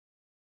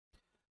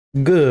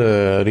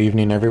Good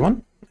evening,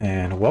 everyone,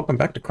 and welcome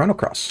back to Chrono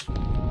Cross.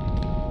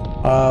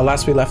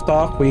 Last we left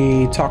off,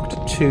 we talked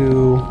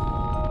to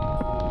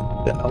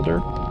the Elder.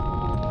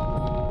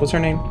 What's her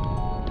name?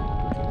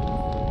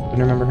 I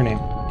don't remember her name.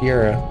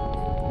 Diera.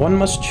 One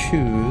must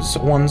choose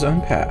one's own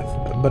path,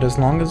 but as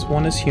long as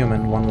one is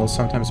human, one will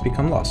sometimes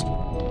become lost.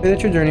 Pray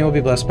that your journey will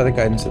be blessed by the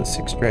guidance of the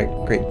six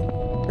dragon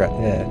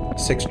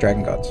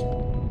gods.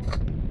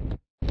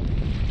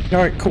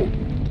 Alright, cool.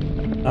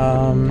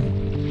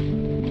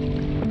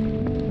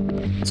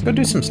 Let's go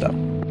do some stuff.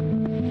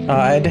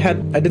 I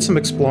did some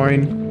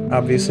exploring,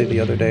 obviously,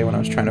 the other day when I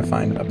was trying to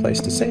find a place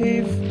to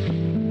save.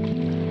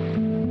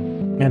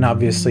 And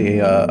obviously,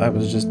 I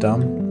was just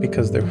dumb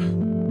because I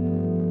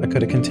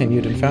could have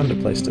continued and found a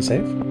place to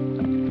save.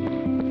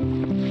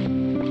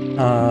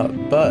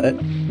 But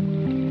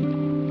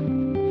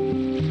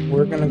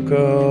we're gonna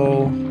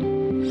go.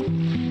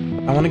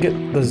 I want to get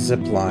the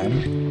zip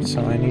line,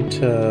 so I need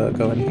to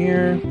go in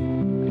here.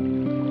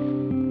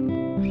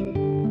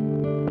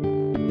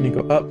 And you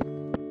go up.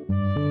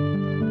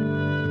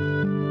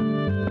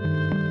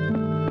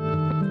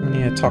 I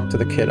need to talk to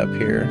the kid up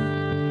here.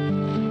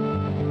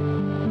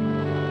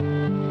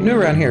 You're new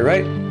around here,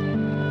 right?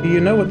 Do you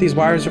know what these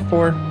wires are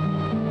for? If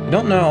you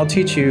don't know, I'll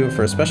teach you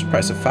for a special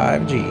price of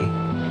 5G.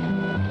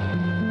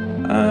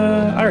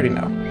 I already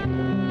know.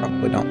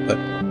 Probably don't, but...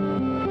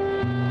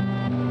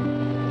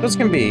 This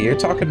can be. You're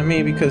talking to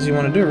me because you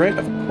want to do it, right?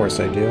 Of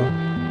course I do.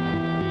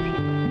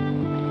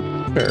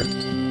 Sure.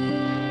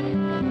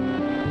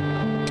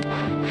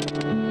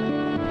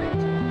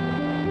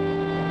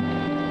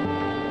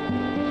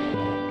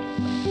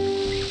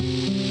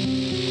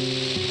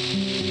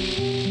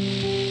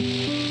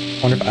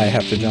 I wonder if I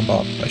have to jump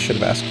off. I should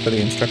have asked for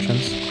the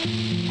instructions.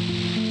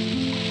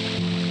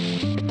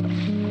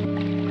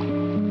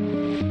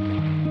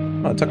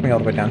 Oh, it took me all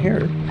the way down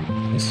here.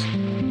 Nice.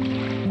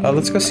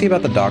 Let's go see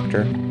about the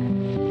doctor.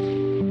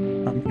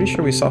 I'm pretty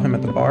sure we saw him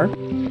at the bar. I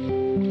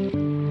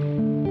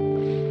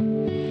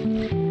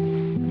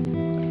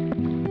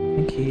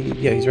think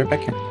yeah, he's right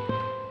back here.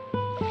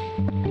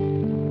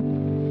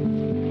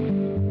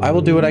 I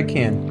will do what I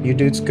can. You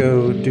dudes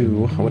go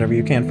do whatever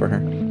you can for her.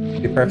 To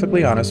be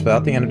perfectly honest,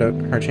 without the antidote,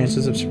 her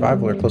chances of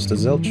survival are close to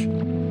zilch.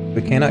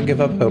 We cannot give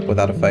up hope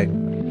without a fight.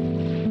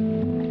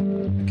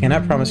 I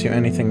cannot promise you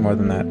anything more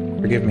than that.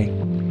 Forgive me.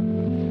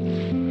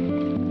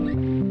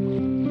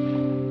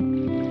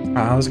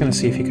 I was gonna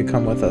see if he could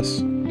come with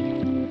us.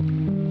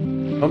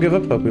 Don't give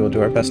up hope, we will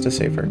do our best to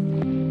save her.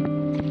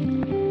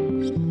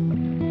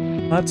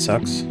 Well, that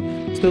sucks.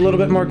 Let's do a little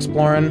bit more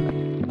exploring.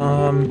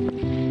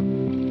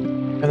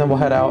 And then we'll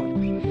head out.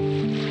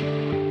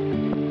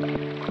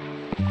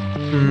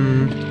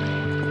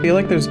 I feel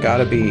like there's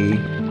gotta be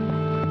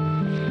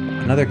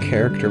another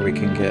character we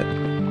can get.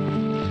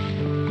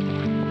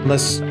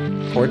 Unless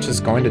Torch is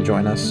going to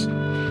join us.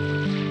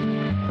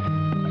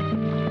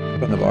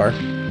 From the bar.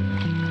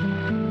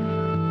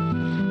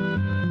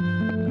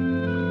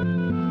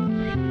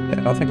 Yeah,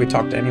 I don't think we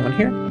talked to anyone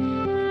here.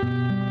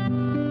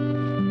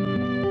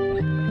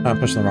 Oh, I'm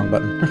pushing the wrong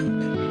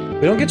button.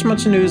 We don't get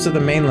much news of the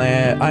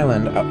mainland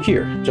island out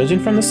here. Judging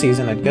from the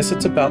season, I guess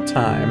it's about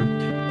time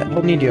that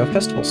El Nido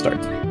festival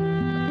starts.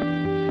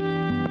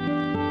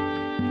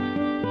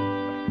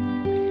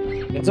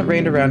 It hasn't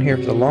rained around here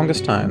for the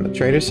longest time. The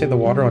traders say the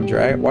water on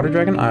Water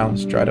Dragon Isle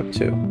has dried up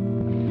too.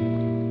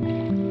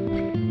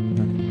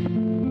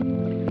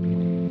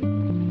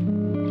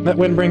 That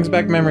wind brings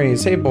back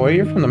memories. Hey boy,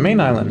 you're from the main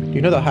island.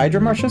 You know the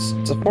Hydra Marshes?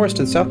 It's a forest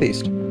to the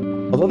southeast.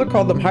 Although they're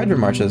called them Hydra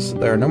Marshes,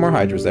 there are no more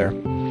Hydras there.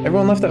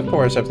 Everyone left that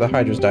forest after the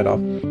Hydras died off.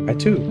 I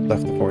too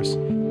left the forest.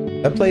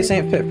 That place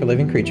ain't fit for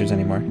living creatures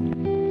anymore.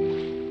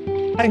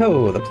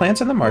 Hi-ho! The plants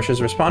in the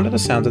marshes respond to the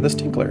sounds of this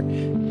tinkler.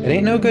 It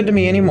ain't no good to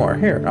me anymore.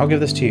 Here, I'll give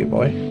this to you,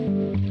 boy.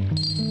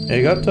 There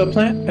you go up to a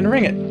plant and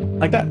ring it.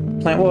 Like that.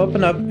 Plant will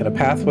open up in a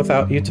path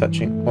without you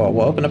touching. Well,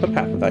 we'll open up a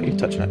path without you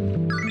touching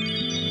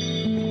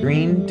it.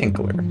 Green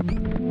tinkler.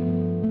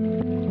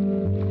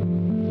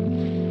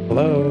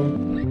 Hello?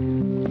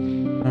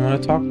 I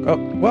want to talk. Oh,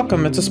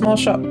 welcome. It's a small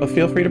shop, but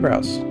feel free to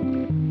browse.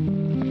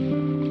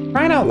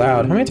 Crying out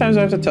loud. How many times do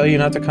I have to tell you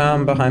not to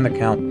come behind the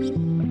count?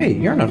 Hey,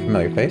 you're an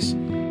unfamiliar face.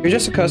 You're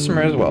just a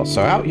customer as well,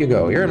 so out you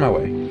go. You're in my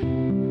way.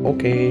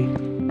 Okay.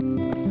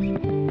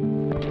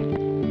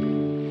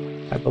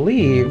 I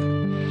believe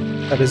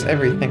that is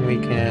everything we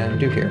can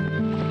do here.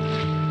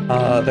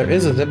 There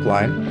is a zip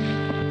line.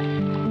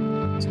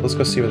 So let's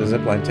go see where the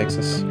zip line takes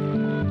us.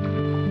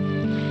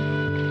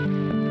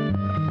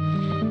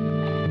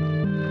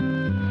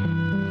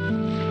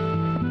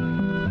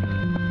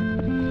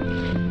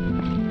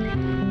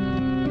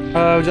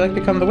 Would you like to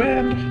become the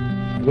wind?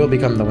 I will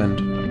become the wind.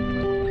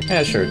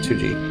 Yeah, sure,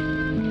 2G.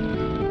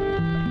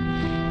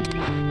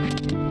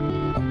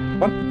 Oh,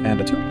 1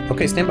 and a 2.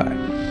 Okay, stand by.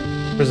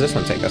 Where does this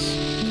one take us?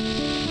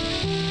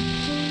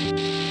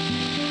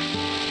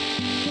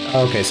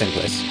 Okay, same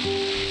place.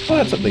 Well,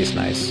 that's at least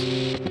nice.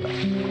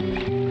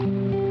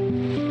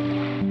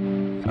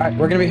 Alright,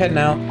 we're gonna be heading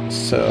out,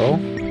 so...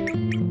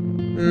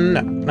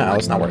 No,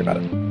 let's not worry about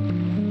it.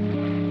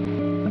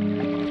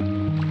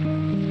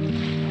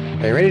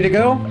 Are you ready to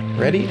go?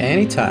 Ready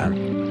anytime.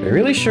 Are you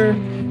really sure?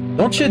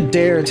 Don't you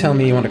dare tell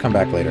me you want to come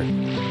back later.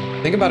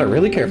 Think about it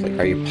really carefully.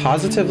 Are you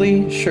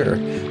positively sure?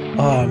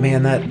 Oh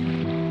man, that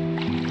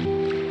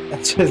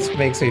just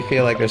makes me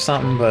feel like there's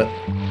something, but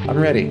I'm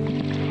ready.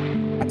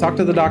 I talked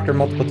to the doctor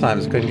multiple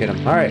times, couldn't get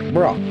him. Alright,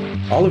 we're off.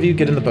 All of you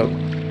get in the boat.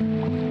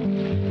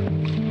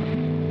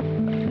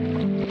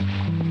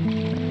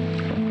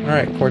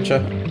 Alright,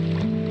 Korcha.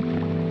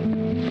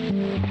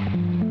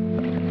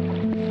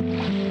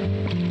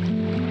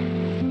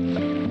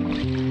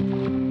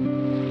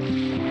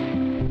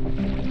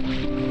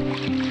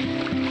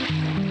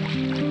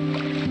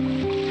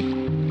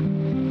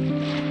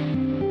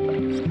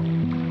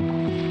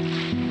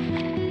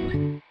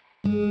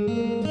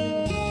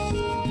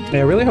 I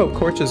really hope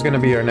Korcha is going to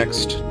be our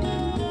next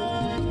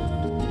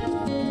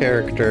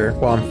character.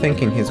 Well, I'm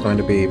thinking he's going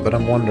to be, but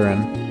I'm wondering.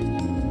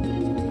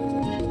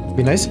 It'd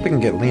be nice if we can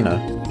get Lena.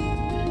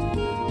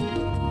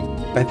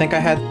 I think I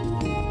had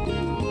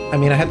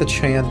the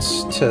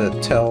chance to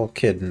tell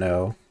Kid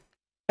no.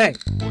 Hey!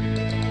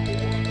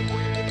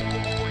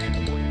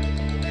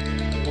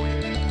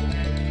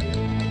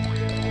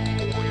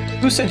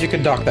 Who said you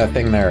could dock that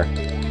thing there?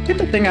 Get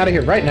the thing out of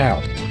here right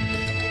now!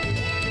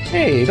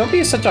 Hey, don't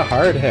be such a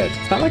hardhead.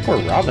 It's not like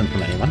we're robbing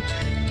from anyone.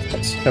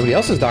 Nobody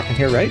else is docking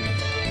here, right?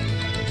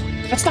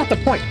 That's not the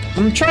point. What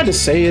I'm trying to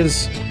say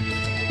is...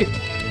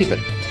 Keep it.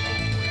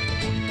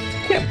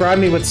 You can't bribe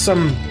me with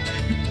some...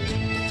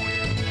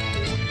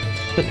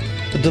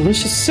 The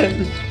delicious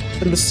scent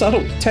and the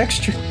subtle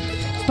texture.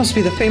 This must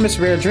be the famous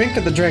rare drink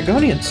of the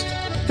Dragonians.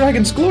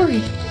 Dragon's Glory.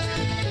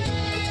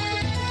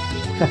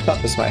 I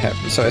thought this might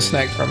happen, so I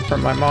snagged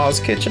from my ma's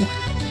kitchen.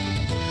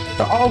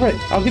 Alright,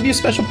 I'll give you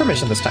special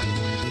permission this time.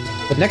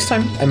 But next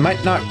time, I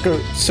might not go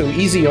so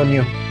easy on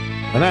you.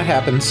 When that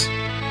happens,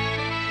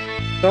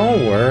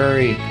 don't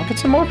worry. I'll get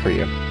some more for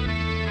you.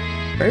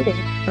 Very well.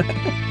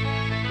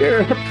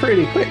 You're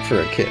pretty quick for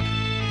a kid.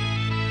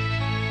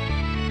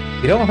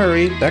 If you don't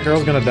hurry, that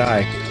girl's gonna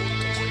die.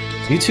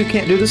 You two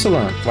can't do this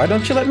alone. Why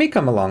don't you let me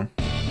come along?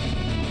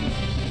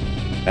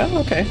 Oh,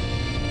 okay.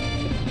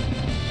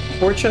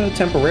 Korcha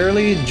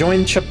temporarily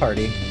joined Cha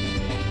party.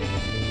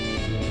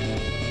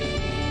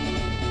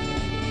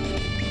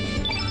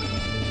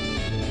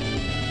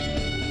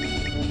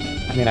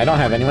 I mean, I don't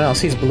have anyone else.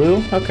 He's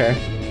blue? Okay.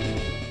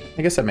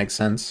 I guess that makes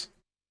sense.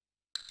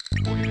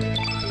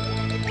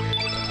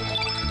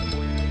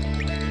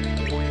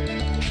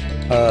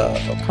 Oh,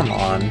 come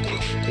on.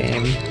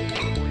 Game.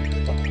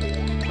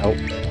 Nope.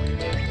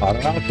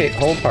 Auto-allocate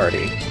whole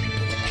party.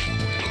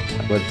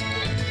 I would...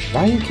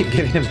 Why do you keep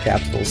giving him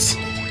capsules?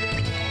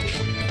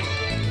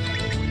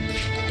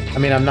 I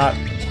mean, I'm not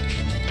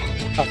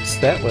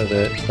upset with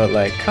it, but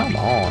like, come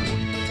on.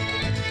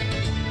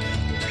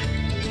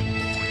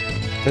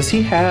 Does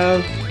he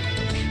have...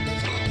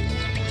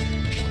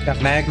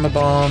 Got Magma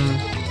Bomb,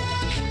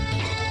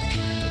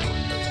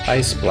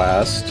 Ice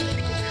Blast.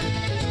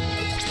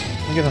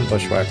 I'll give him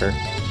Bushwhacker.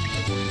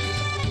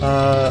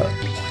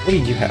 What do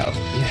you have?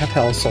 You have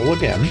Hell Soul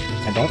again.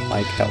 I don't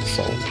like Hell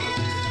Soul.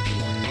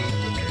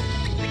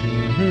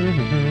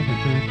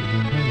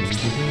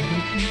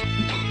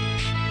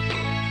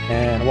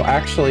 And we'll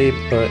actually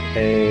put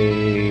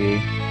a...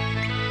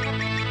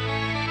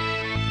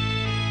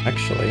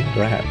 Actually,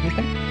 do I have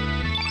anything?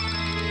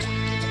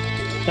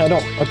 No, I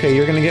don't. Okay,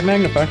 you're gonna get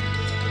Magnify.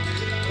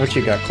 What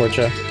you got,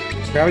 Korcha?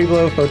 Gravity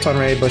Blow, Photon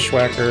Ray,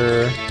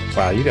 Bushwhacker.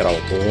 Wow, you got a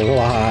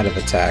lot of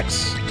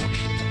attacks.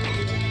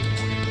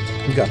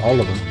 You got all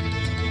of them.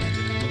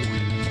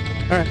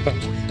 Alright, but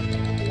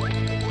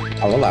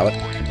I'll allow it.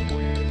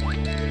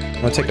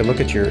 I'm gonna take a look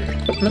at your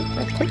equipment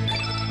real quick.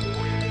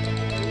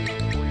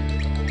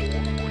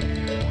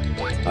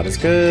 Not as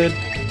good.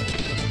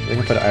 We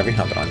can put an ivory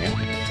helmet on you.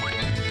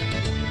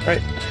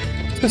 Alright,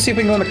 let's go see if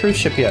we can go on the cruise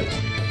ship yet.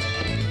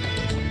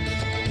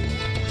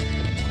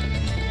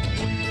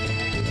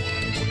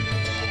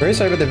 Very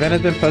sorry, but the event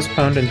has been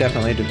postponed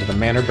indefinitely due to the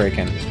manor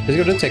break-in. Please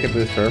go to the ticket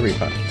booth for a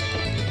refund.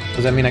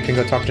 Does that mean I can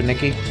go talk to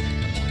Nikki?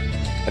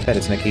 I bet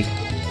it's Nikki.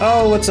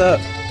 Oh, what's up?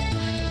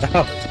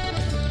 Oh.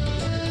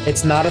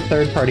 It's not a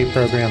third-party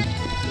program.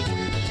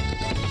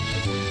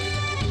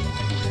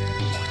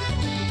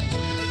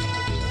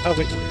 Oh,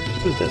 wait.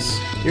 Who's this?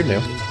 You're new.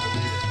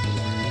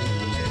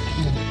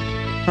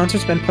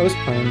 Concert's been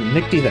postponed.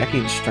 Nick D's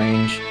acting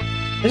strange.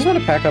 I just want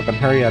to pack up and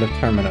hurry out of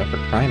Termina for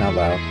crying out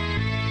loud.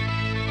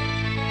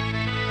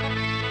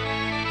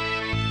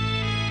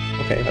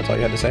 Okay, that's all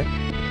you had to say?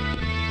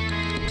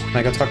 Can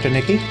I go talk to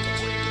Nikki?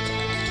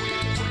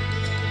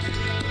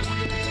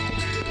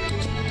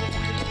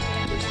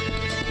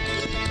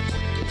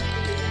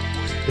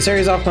 This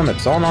area's off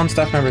limits. All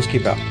non-staff members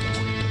keep out.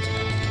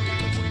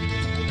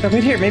 Oh,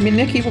 wait here. Maybe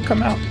Nikki will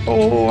come out.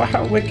 Oh,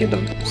 how wicked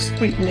of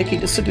sweet Nikki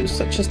to seduce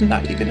such a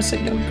naive,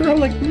 innocent young girl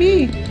like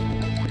me.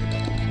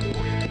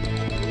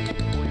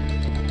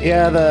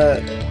 Yeah,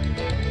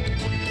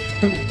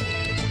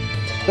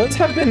 those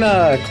have been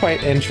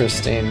quite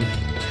interesting.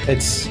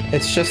 It's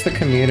just the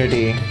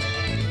community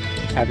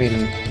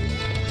having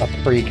a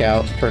freak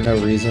out for no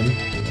reason.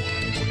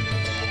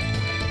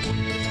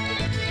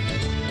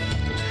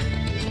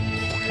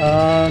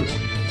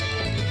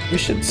 We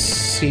should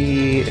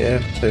see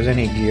if there's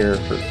any gear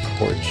for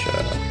Corcha.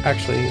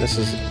 Actually, this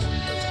is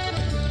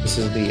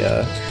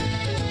the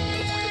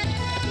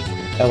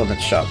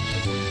element shop.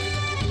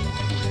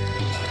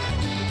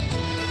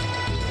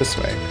 This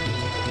way.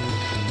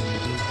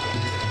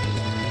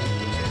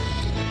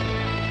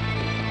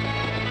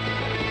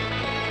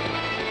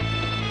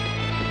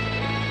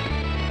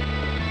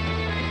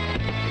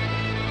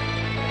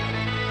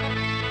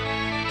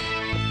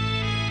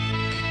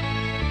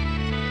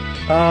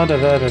 Oh,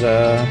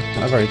 da-da-da-da.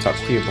 I've already talked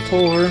to you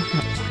before.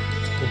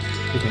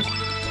 Excuse me.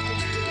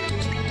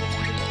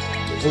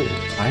 Ooh,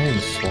 iron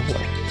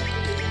swallow.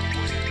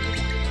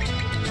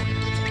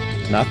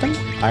 Nothing?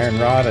 Iron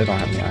rod? I don't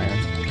have any iron.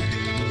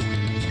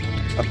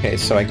 Okay,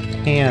 so I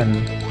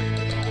can...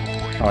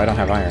 Oh, I don't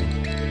have iron.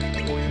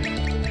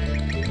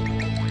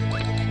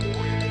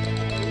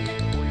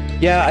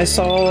 Yeah, I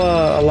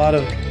saw a lot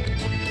of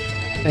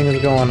things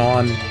going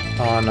on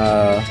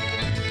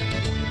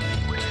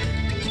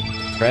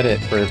Reddit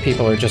where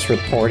people are just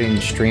reporting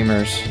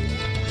streamers.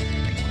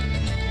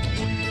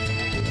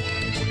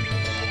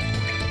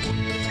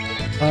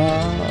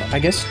 I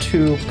guess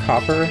 2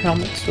 copper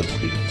helmets would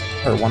be,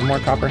 or 1 more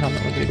copper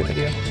helmet would be a good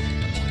idea.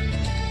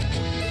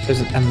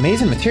 There's an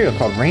amazing material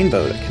called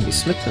rainbow that can be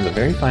smithed into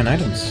very fine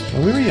items.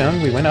 When we were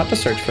young, we went out to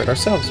search for it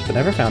ourselves, but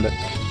never found it.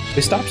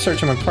 We stopped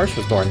searching when Karsh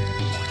was born.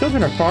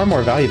 Children are far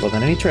more valuable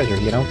than any treasure,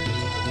 you know?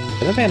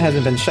 But the man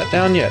hasn't been shut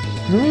down yet.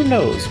 Who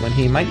knows when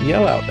he might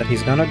yell out that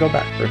he's gonna go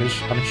back for his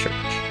on his search.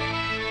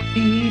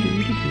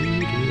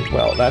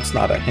 Well, that's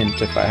not a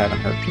hint if I haven't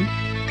heard him.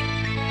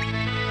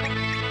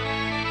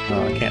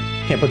 Oh, I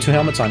can't put 2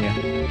 helmets on you.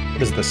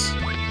 What is this?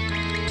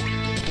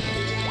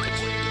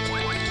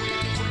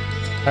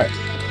 Alright.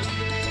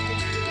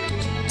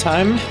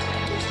 Time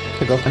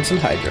to go find some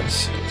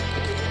hydras.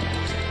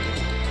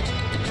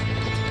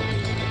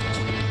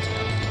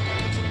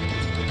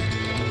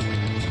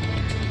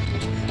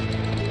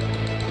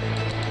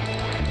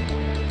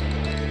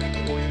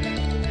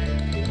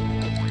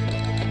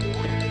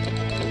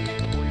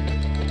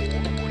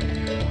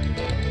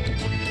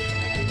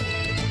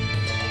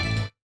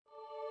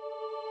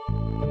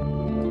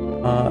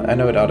 I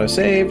know it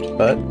auto-saved,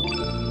 but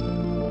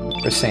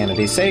for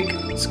sanity's sake,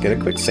 let's get a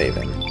quick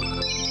save-in.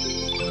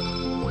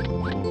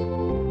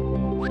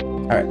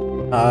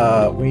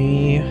 Alright,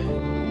 we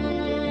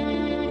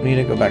need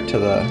to go back to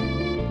the...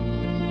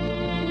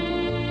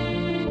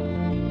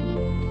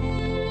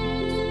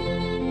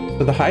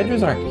 So the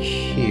hydras aren't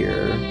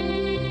here,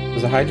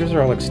 because the hydras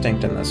are all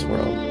extinct in this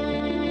world.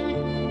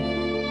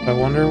 I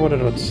wonder what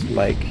it looks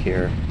like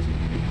here.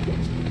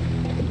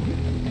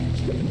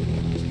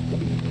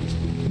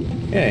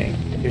 Hey,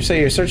 you say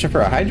you're searching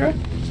for a hydra?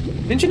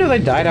 Didn't you know they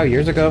died out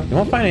years ago? You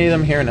won't find any of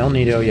them here in El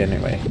Nido yet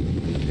anyway.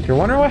 If you're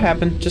wondering what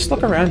happened, just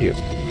look around you.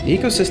 The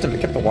ecosystem that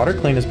kept the water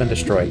clean has been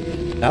destroyed.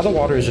 Now the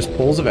water is just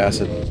pools of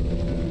acid.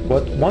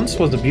 What once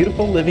was a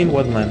beautiful living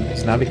woodland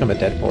has now become a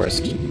dead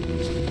forest.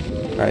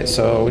 Alright,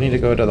 so we need to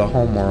go to the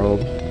home world.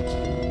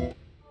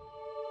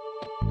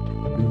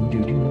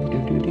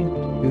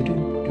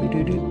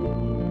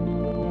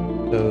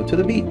 So, to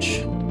the beach.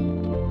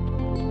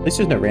 At least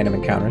there's no random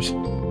encounters.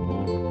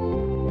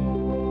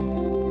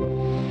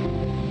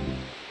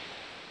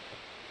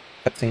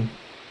 Cutscene.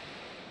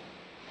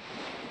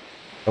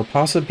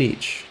 Opasa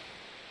Beach.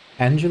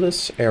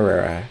 Angelus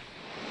Herrera.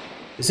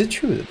 Is it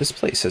true that this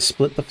place has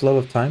split the flow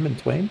of time in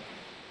twain?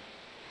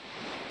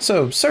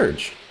 So,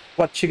 Serge,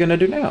 what you gonna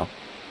do now?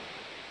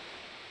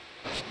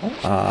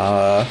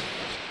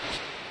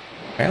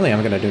 Apparently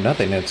I'm gonna do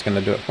nothing, it's gonna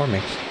do it for me.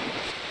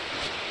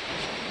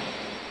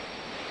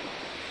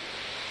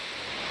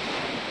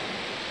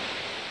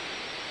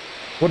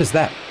 What is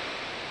that?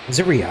 Is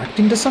it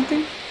reacting to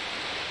something?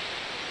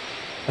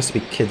 Has to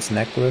be Kid's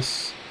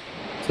necklace.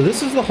 So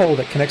this is the hole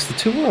that connects the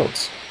 2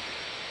 worlds.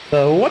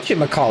 The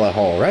whatchamacallit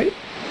hole, right?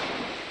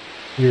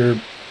 You're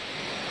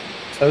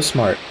so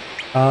smart.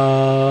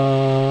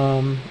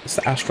 It's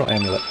the astral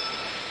amulet.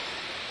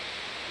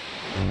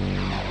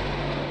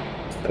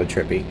 So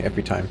trippy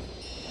every time.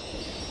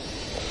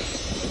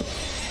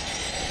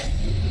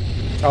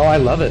 Oh, I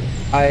love it.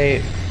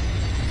 I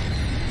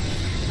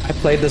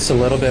played this a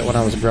little bit when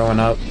I was growing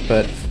up,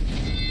 but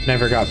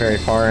never got very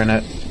far in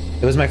it.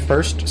 It was my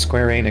first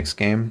Square Enix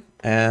game,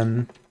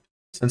 and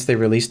since they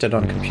released it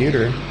on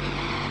computer,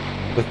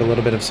 with a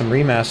little bit of some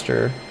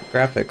remaster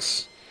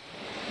graphics,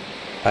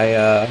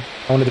 I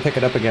wanted to pick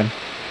it up again.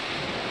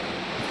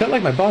 It felt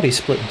like my body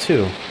split in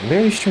 2. A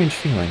very strange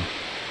feeling.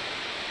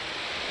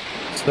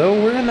 So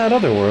we're in that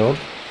other world.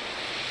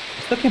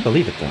 I still can't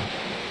believe it, though.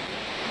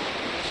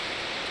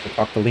 Let's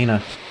talk to Lena,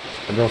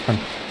 her girlfriend.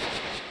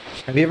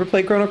 Have you ever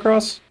played Chrono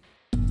Cross?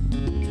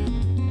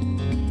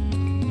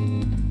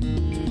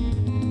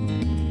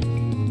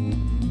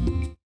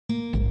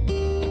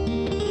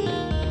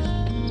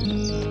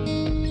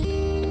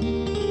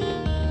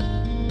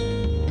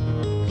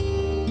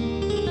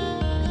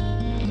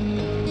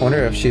 I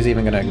wonder if she's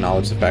even going to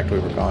acknowledge the fact we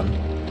were gone.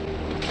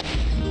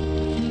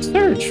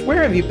 Serge,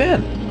 where have you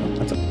been? Oh,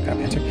 that's a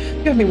goddamn answer.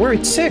 You got me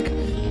worried sick.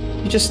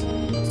 You just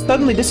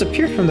suddenly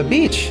disappeared from the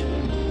beach.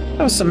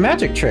 That was some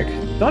magic trick.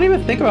 Don't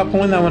even think about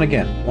pulling that one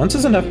again. Once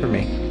is enough for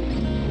me.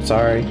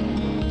 Sorry.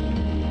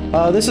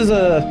 This is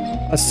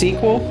a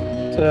sequel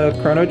to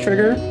Chrono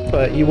Trigger,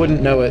 but you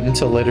wouldn't know it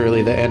until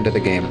literally the end of the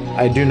game.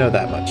 I do know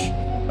that much.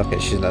 Okay,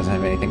 she doesn't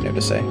have anything new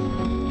to say.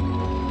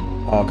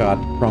 Oh god,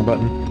 wrong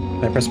button.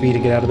 Can I press B to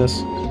get out of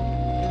this?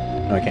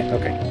 No, I can't.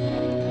 Okay.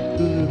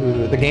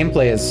 Ooh, the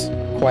gameplay is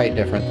quite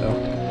different, though.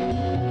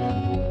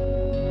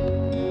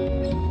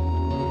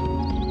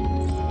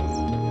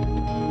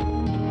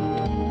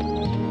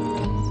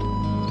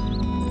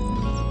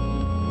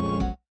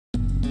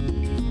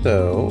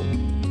 So,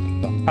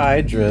 the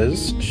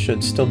Hydras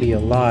should still be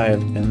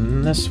alive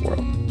in this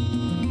world.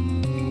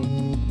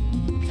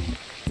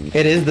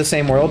 It is the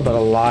same world, but a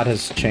lot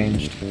has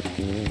changed.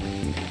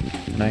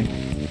 Can I?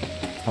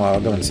 Oh,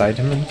 I'll go inside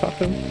him and talk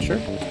to him? Sure.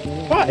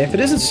 What? If it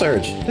isn't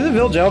Surge, did the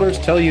village elders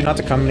tell you not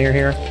to come near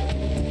here?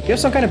 You have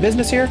some kind of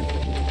business here?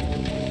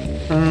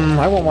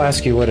 I won't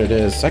ask you what it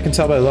is. I can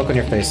tell by the look on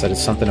your face that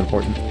it's something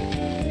important.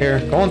 Here,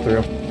 go on through.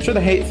 I'm sure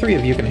the three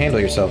of you can handle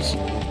yourselves.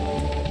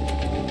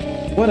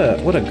 What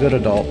a good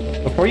adult.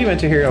 Before you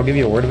enter here, I'll give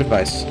you a word of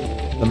advice.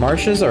 The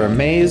marshes are a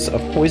maze of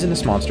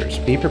poisonous monsters.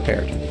 Be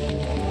prepared.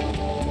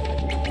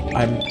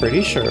 I'm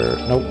pretty sure...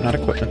 Nope, not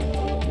equipment.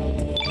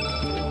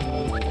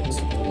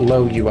 It's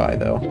low UI,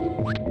 though.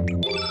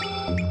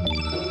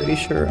 Pretty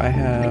sure I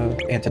have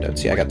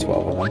antidotes. Yeah, I got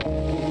 12 of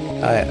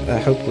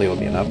them. Hopefully will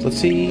be enough. Let's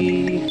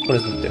see... What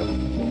does it do?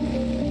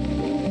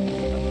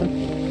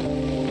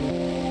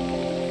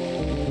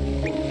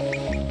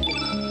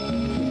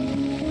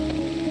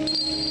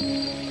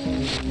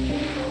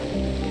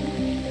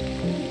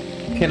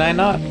 Can I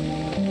not...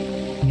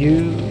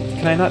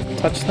 Can I not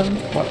touch them?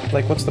 What?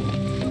 Like, what's the...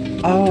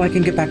 Oh, I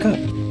can get back up.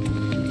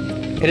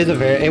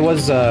 It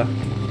was a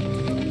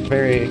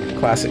very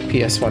classic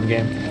PS1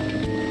 game.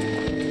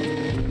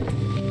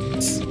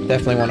 It's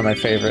definitely one of my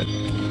favorite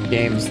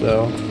games,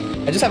 though.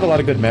 I just have a lot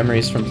of good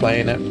memories from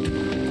playing it.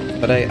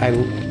 But I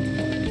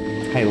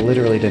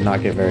literally did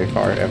not get very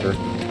far, ever.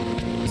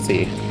 Let's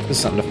see. This is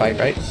something to fight,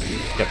 right?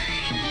 Yep.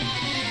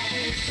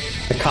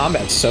 The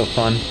combat's so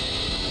fun.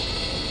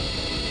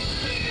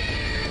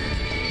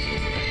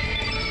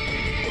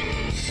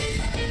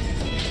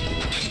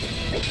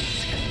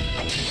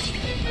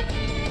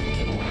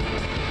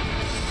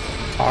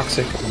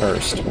 Toxic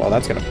Burst. Well,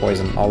 that's gonna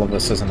poison all of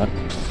us, isn't it?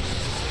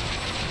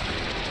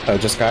 Oh,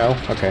 just Guile?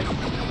 Okay.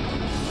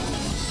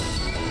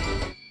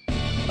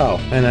 Oh,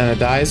 and then it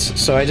dies.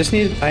 So I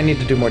need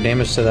to do more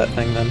damage to that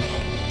thing then.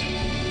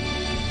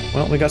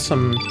 Well, we got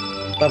some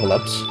level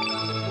ups.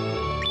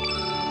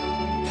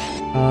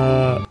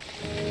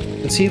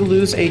 Does he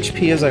lose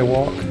HP as I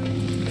walk?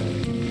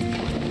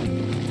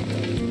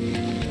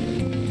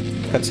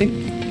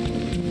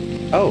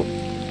 Cutscene? Oh.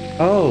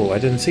 Oh, I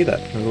didn't see that.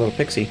 There's a little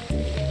pixie.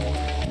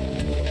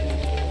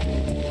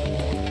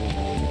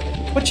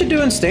 What you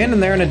doing standing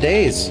there in a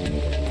daze?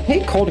 I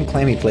hate cold and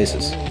clammy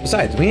places.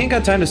 Besides, we ain't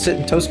got time to sit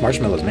and toast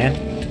marshmallows, man.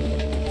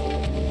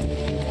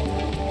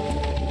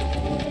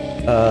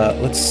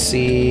 Let's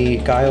see...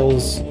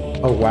 Guile's...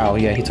 Oh, wow,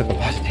 yeah, he took a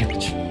lot of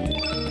damage.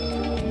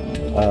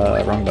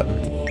 Wrong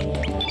button.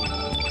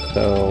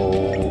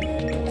 So...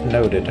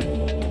 Noted.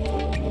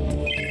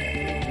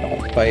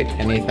 Don't fight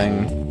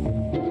anything.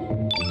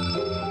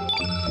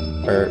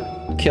 Or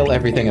kill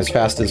everything as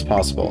fast as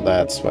possible.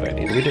 That's what I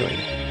need to be doing.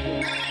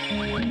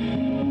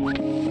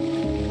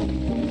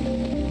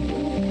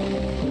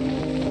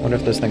 I wonder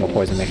if this thing will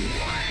poison me.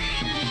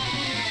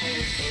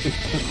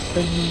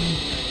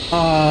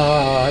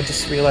 Ah, I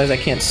just realized I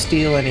can't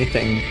steal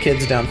anything.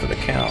 Kids down for the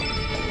count.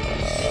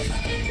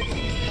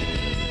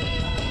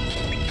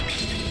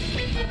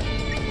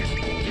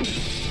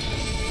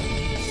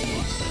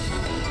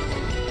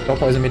 Don't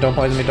poison me, don't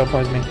poison me, don't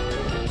poison me.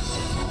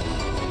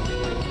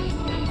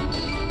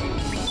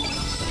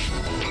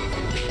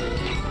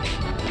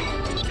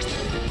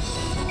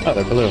 Oh,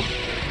 they're blue.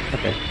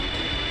 Okay.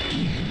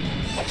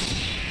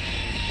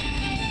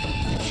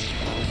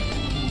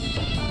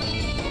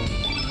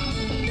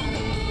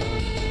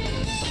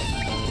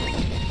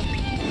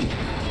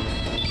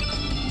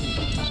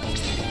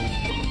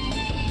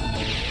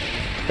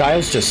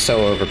 Guile's just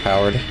so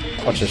overpowered.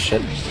 Watch this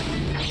shit.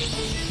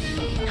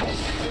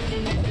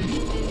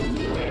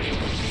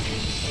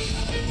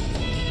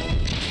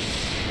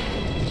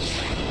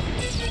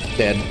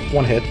 Dead.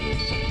 One hit.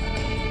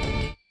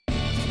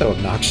 So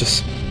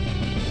obnoxious.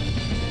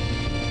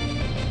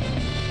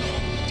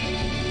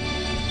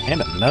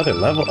 And another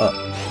level up.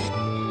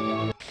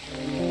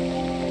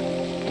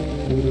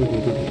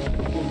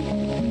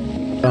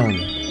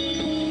 Boom.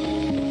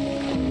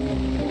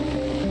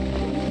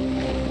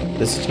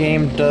 This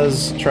game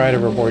does try to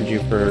reward you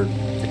for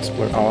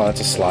oh,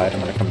 that's a slide. I'm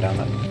gonna come down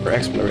that for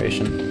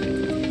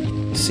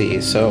exploration. Let's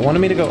see. So it wanted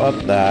me to go up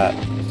that.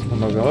 So I'm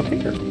gonna go up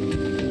here.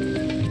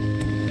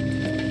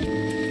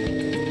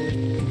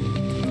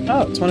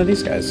 Oh, it's one of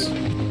these guys.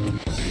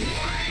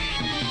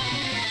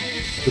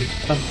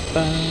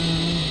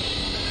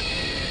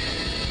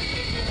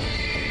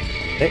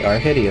 They are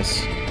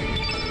hideous.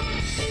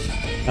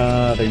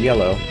 They're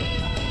yellow.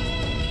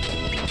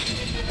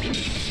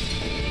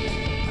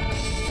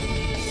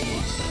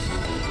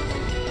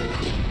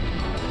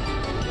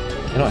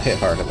 They don't hit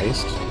hard, at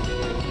least.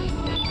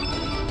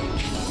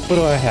 What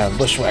do I have?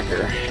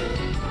 Bushwhacker.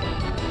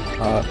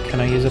 Can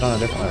I use it on a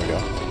different... There we go.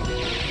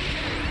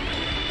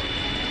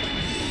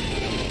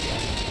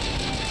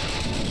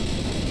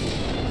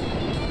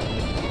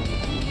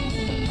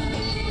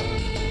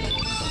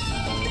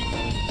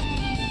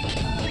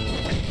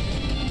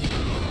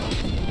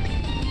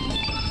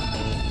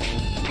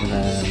 And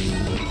then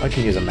I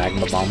can use a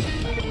magma bomb.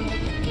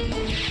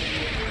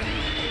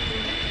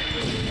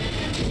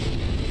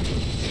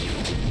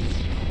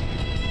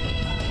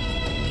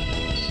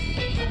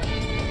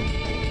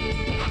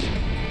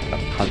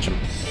 Punch him.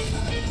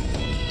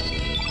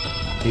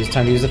 Use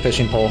time to use the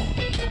fishing pole.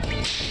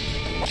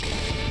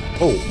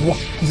 Oh, what?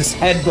 His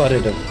head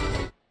butted him.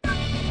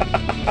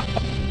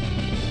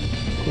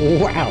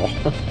 Wow.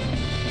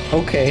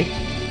 Okay.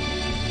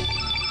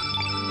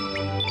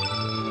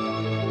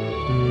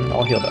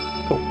 All healed up.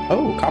 Cool.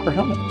 Oh, copper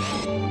helmet.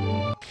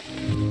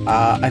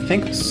 I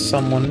think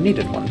someone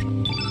needed one.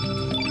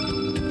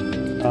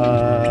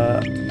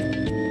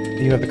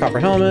 You have the copper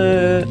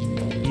helmet.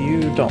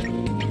 You don't.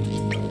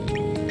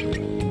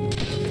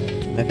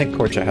 I think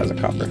Korcha has a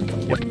copper.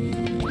 Yep.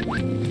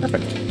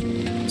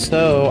 Perfect.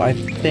 So, I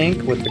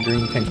think with the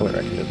green tinkler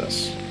I can do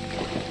this.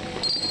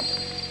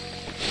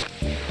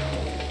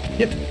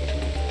 Yep.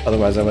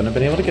 Otherwise I wouldn't have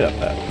been able to get up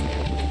that.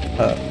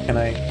 Can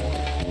I...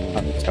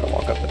 Oh, just gotta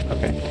walk up it.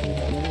 Okay.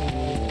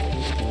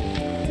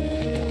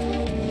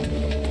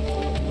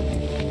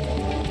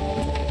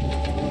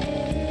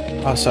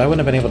 Oh, so I wouldn't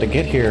have been able to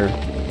get here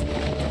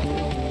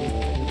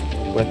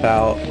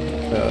without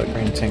the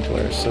green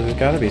tinkler, so there's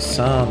gotta be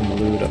some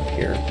loot up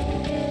here.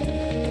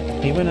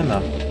 He went in the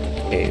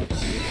cave.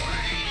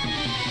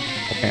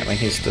 Apparently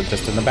he's still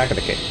just in the back of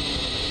the cave.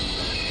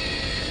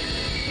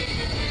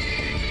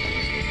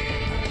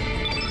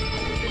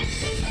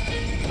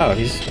 Oh,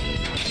 he's...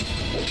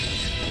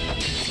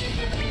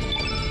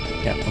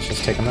 Yeah, let's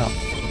just take him out.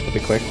 It'll be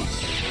quick.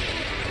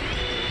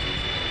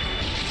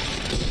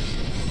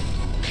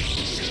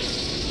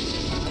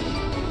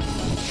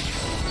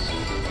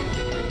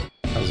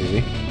 That was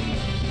easy.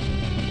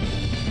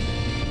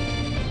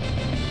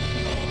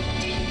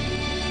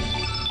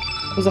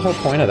 What was the whole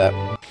point of that?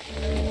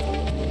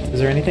 Is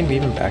there anything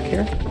even back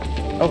here?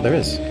 Oh, there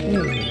is.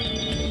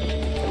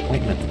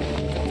 Ointment.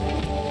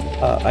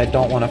 I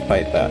don't want to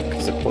fight that,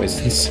 because it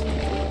poisons.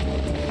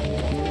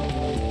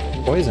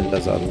 Poison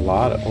does a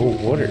lot of... Oh,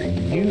 what are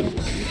you?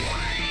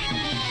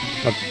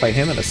 I'll fight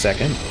him in a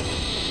second.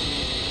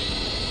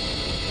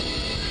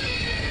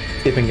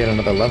 See if I can get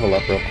another level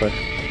up real quick.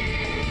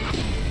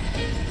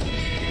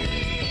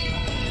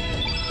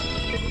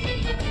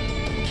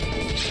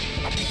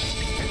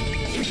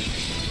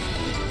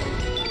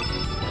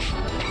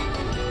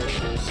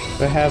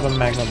 Do I have a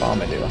magma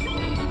bomb? I do.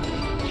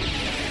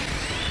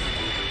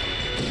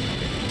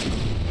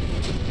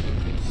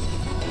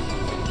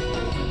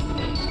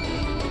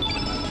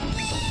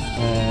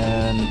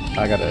 And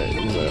I gotta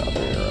use the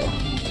other arrow.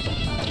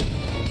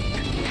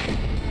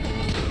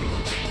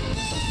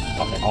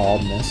 Oh, they all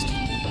missed.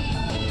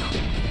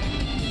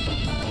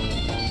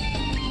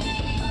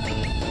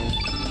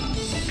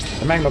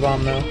 The magma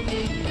bomb, though.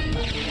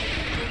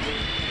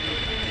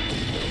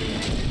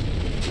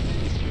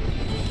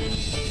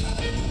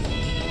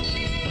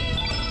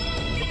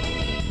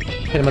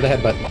 Hit him with a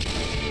headbutt.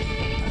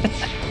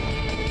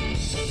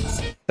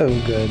 So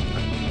good.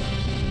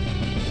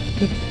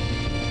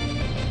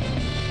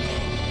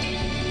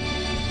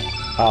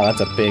 Oh,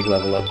 that's a big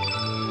level up.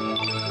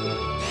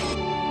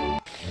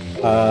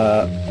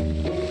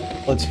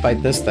 Let's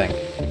fight this thing.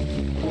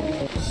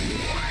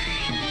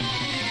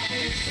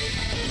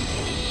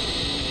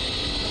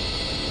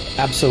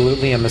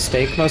 Absolutely a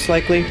mistake, most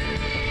likely.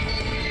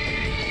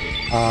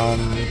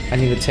 I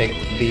need to take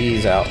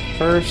these out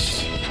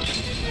first.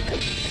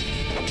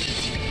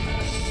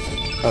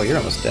 Oh, you're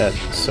almost dead,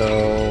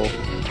 so...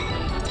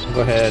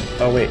 Go ahead.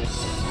 Oh, wait.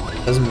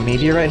 Does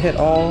meteorite hit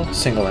all?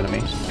 Single enemy.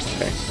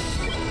 Okay.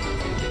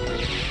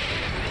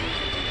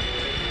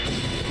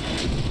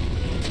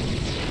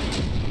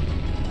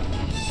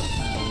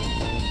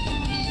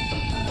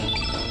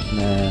 And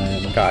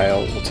then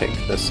Guile will take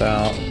this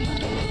out.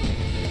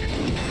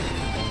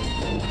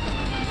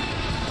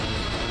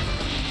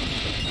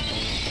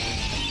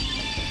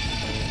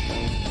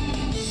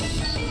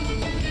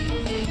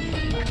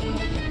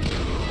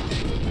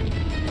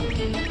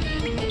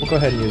 We'll go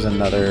ahead and use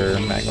another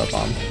magma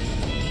bomb.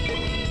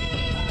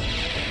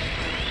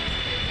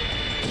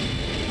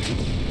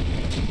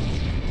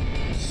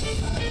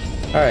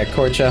 Alright,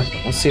 Korcha,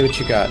 let's see what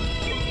you got.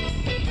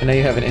 I know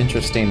you have an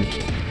interesting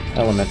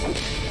element.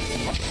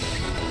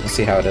 Let's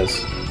see how it is.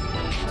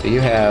 So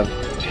you have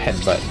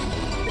headbutt.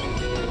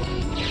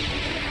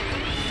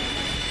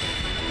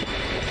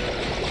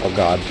 Oh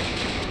god.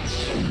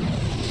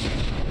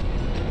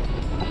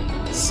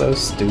 So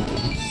stupid.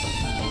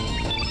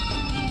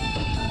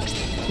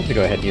 I'm gonna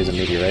go ahead and use a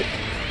meteorite.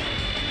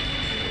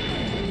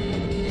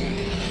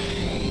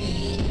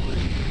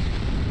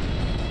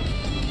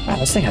 Wow,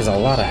 this thing has a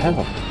lot of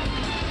health.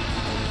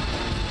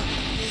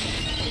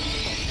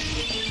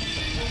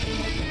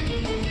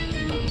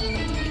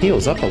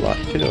 Heals up a lot,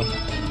 too.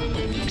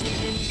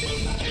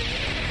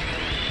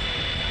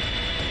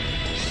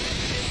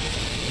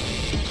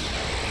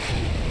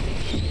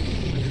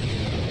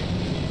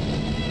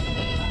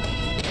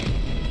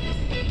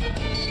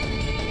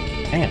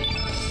 Man.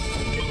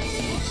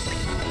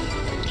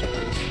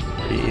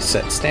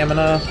 Reset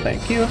stamina,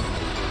 thank you.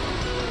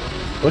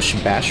 Bush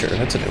Basher,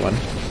 that's a new one.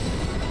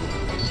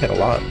 Hit a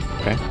lot,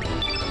 okay.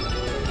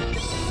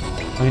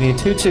 We need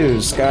 2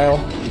 2s, Guile.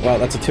 Wow,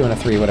 that's a 2 and a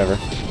 3, whatever.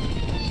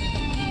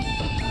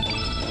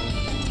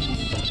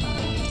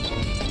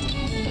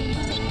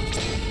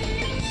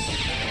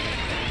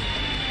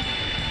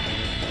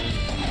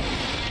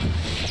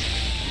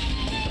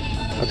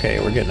 Okay,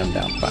 we're getting him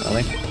down,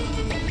 finally.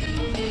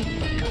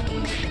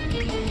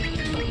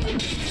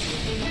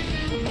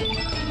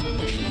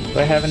 Do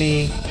I have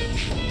any?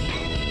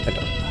 I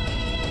don't.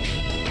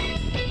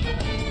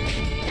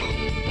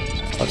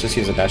 I'll just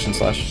use a dash and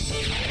slash.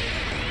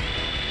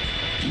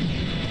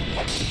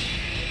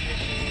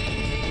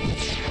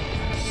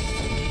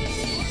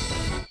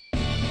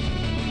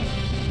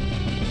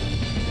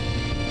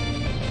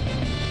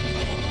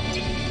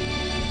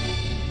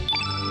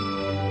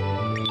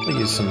 We'll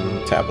use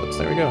some tablets.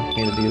 There we go.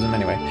 Needed to use them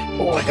anyway.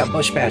 Oh, I got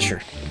Bush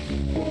Basher.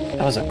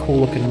 That was a cool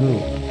looking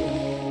move.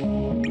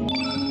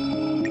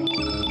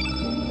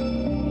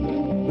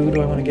 Who do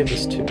I want to give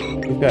this to?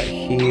 We've got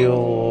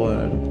Heal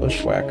and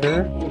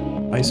Bushwhacker.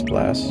 Ice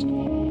Blast.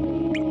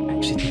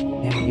 Actually,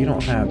 yeah, you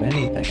don't have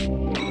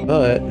anything.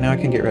 But now I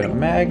can get rid of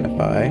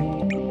Magnify.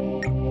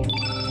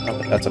 Oh,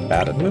 but that's a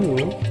bad move.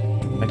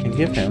 I can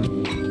give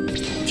him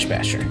Bush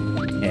Basher.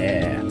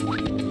 Yeah.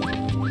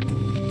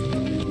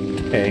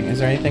 Okay, is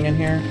there anything in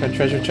here? A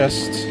treasure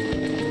chest?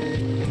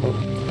 Oh,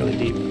 really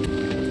deep.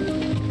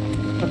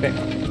 Okay.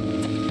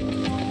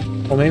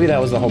 Well, maybe that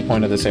was the whole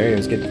point of this area,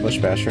 was get the Bush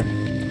Basher.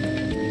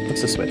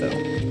 What's this way, though?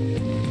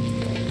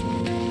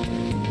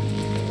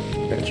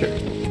 Okay, sure.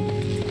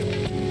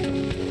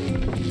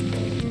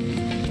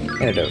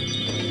 Antidote.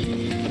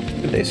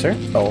 Good day, sir.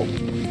 Oh.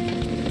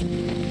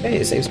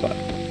 Hey, save spot.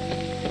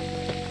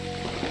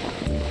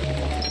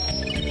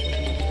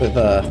 With,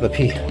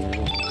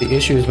 the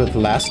issues with the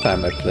last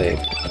time I played,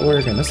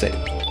 we're gonna save.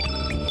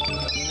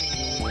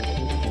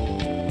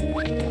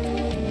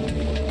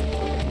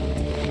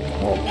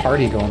 Oh,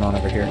 party going on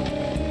over here.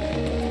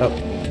 Oh,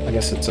 I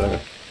guess it's a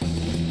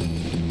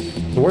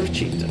dwarf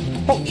chieftain.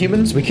 Halt,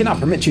 humans! We cannot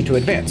permit you to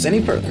advance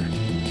any further.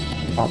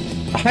 A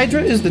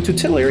Hydra is the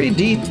tutelary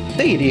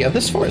deity of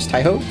this forest,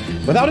 Hi-Ho.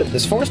 Without it,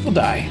 this forest will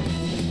die.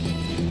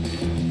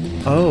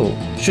 Oh,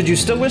 should you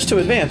still wish to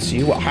advance,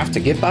 you will have to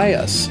get by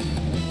us.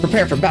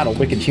 Prepare for battle,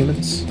 wicked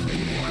humans.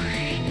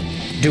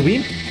 Do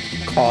we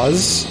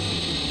cause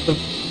the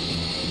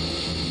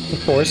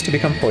forest to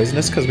become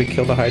poisonous because we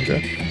killed a Hydra?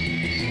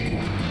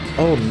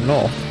 Oh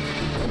no.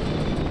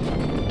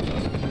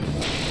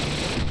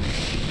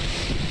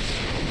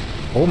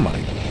 Oh my.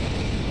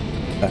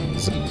 That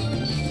was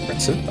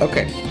impressive.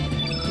 Okay.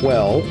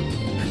 Well.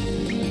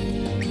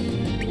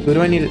 Who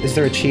do I need? Is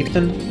there a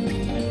chieftain?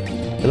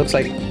 It looks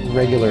like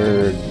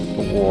regular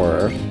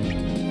dwarf.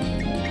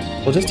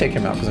 We'll just take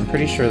him out because I'm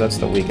pretty sure that's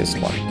the weakest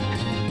one.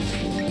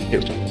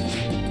 Dude.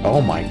 Oh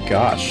my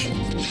gosh.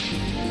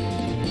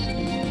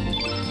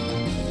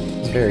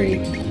 It's very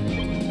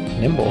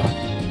nimble.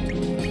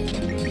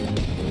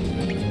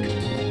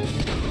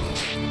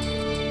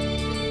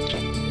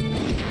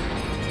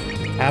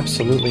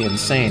 Absolutely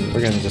insane.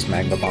 We're gonna just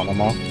magma bomb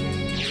them all.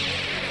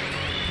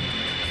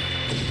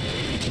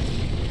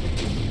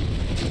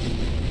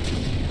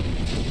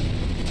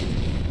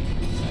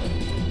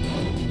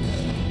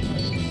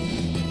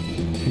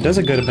 It does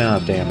a good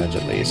amount of damage,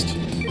 at least.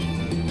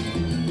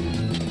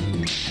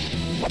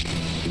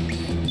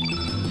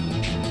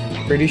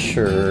 Pretty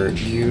sure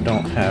you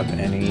don't have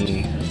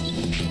any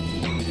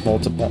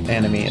multiple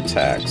enemy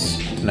attacks.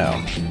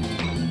 No.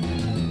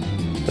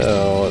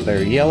 So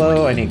they're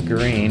yellow, I need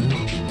green.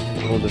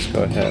 We'll just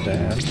go ahead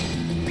and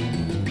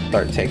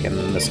start taking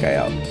this guy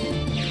out.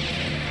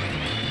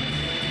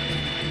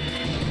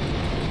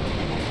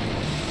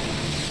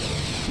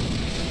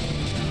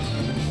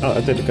 Oh,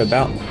 that did a good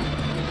bout.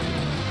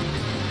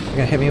 You're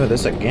gonna hit me with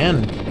this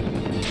again.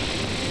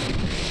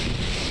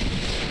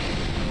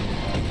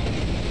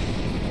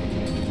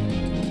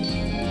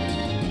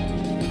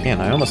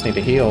 Man, I almost need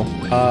to heal.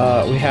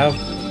 We have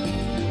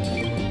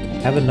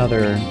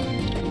another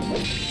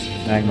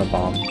magma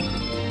bomb.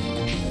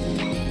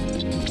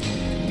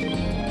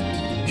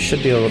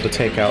 Should be able to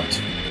take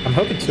out. I'm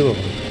hoping 2 of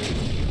them.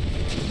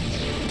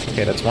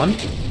 Okay, that's 1.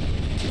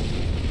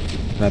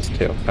 And that's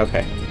 2.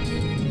 Okay.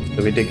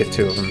 So we did get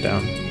 2 of them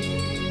down.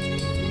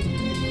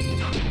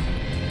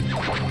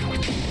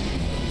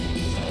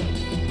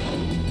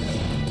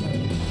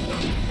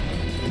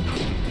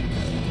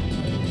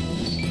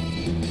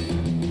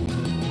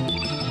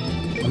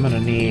 I'm gonna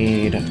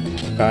need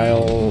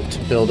Guile to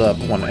build up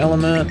 1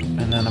 element,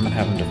 and then I'm gonna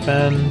have him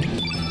defend.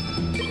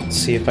 Let's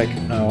see if I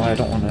can. No, I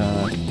don't want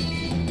to.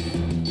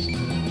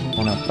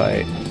 Wanna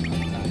fight?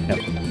 Yep.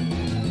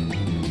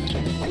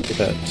 Get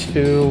that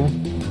 2.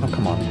 Oh,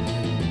 come on.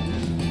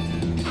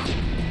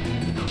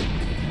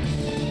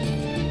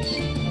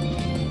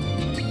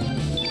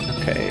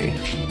 Okay.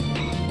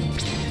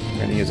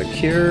 We're gonna use a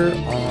cure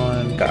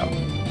on Guile.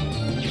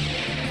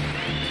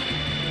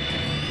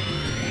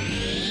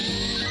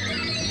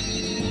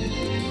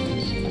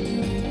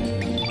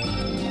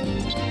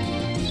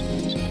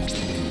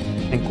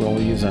 I think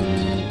we'll use a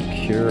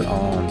cure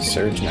on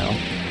Surge now.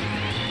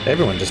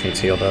 Everyone just needs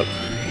healed up.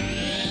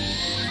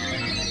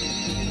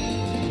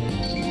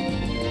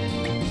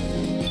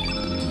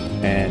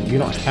 And you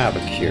don't have a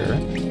cure.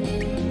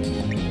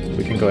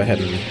 We can go ahead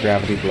and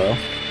Gravity Blow.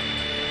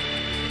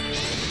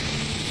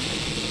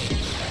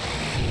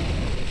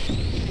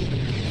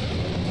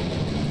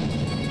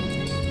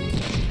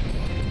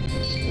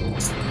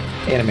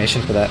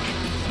 Animation for that.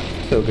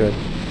 So good.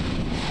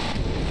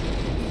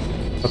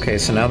 Okay,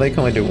 so now they can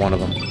only do one of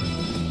them.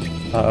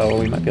 Oh,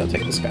 we might be able to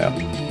take this guy out.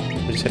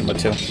 We just hit him with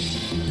 2.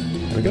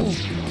 There we go.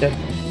 Dead.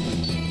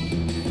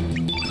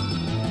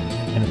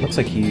 And it looks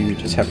like you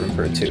just have room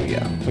for a 2,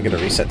 yeah. We get a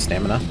reset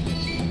stamina.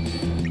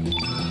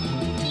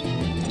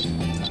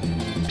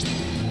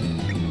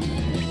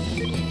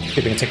 See if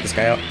we can take this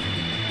guy out.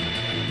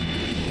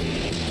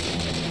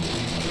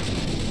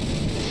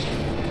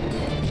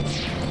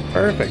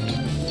 Perfect.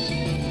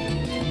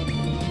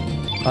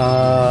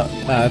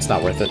 Nah, it's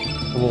not worth it.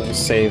 We'll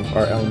save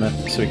our element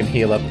so we can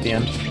heal up at the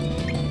end.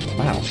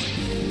 Wow.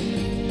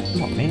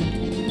 Come on, man.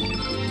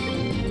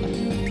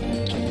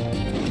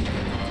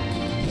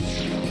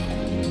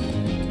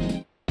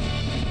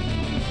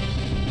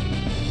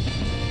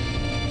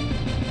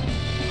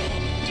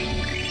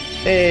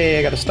 Hey,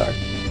 I got a star.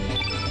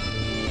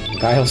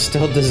 Guile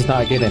still does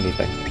not get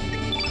anything.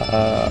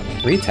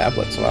 3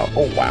 tablets, wow.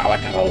 Oh wow, I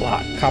got a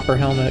lot. Copper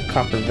helmet,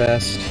 copper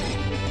vest,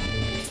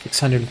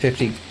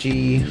 650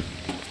 G.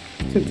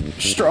 Too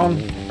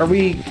strong. Are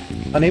we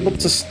unable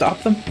to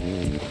stop them?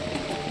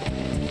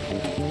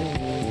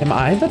 Am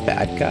I the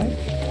bad guy?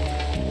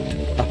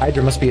 The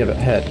Hydra must be up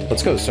ahead.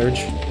 Let's go,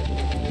 Surge.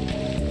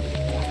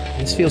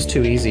 This feels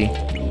too easy.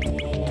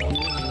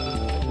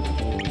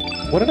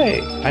 What did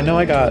I know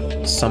I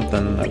got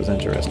something I was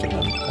interested in.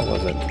 What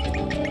was it?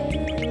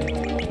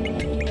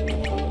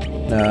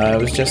 No,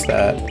 it was just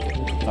that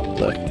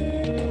uplift.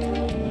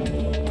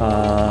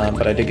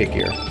 But I did get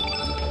gear.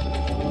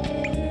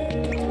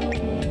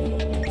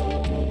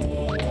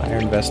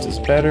 Iron vest is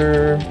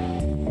better.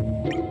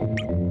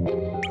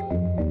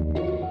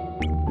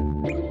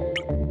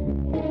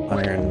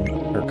 Iron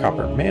or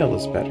copper mail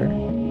is better.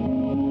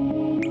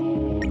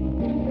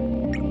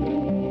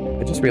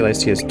 I just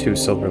realized he has 2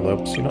 silver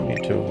lopes. You don't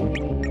need 2 of them.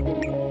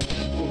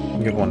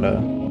 I'll give one to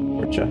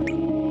Orcha.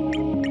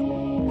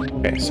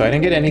 Okay, so I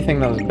didn't get anything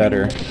that was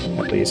better,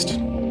 at least.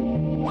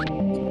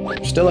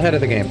 We're still ahead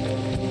of the game.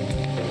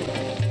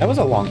 That was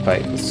a long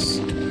fight. This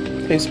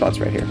save spot's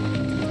right here.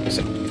 Let's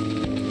see.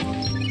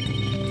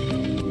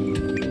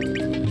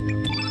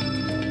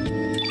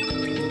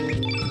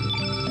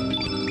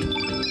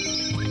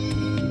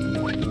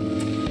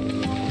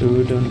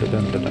 Dun, dun,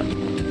 dun, dun, dun.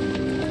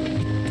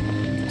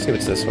 Let's see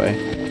what's this way.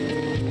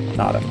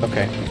 Nada.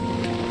 Okay.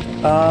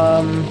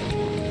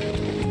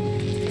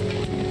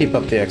 Keep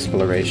up the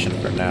exploration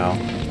for now.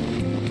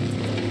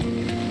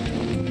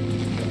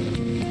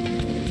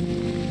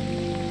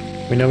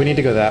 We know we need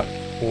to go that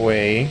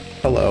way.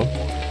 Hello.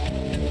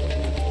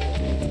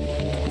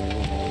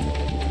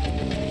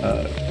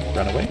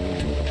 Run away?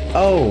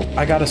 Oh,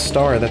 I got a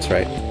star, that's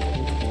right.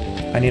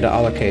 I need to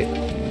allocate.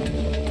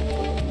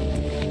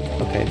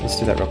 Okay, let's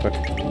do that real quick.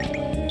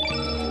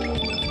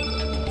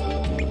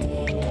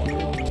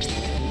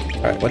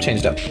 Alright, what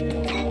changed up?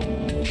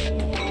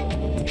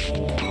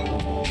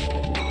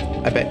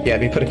 I bet, yeah,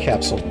 if you put a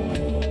capsule.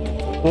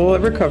 Well,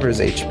 it recovers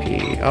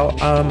HP.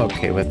 I'm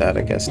okay with that,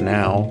 I guess,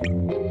 now.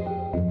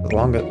 As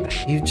long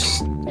as... You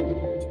just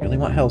really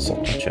want Hell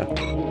Soul, don't you?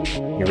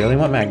 You really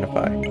want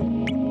Magnify.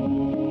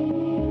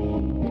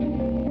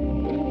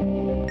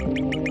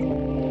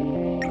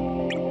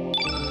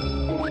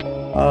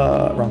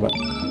 Wrong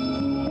button.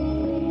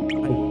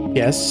 I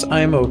guess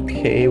I'm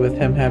okay with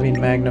him having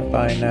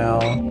Magnify now.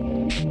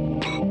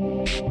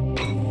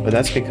 But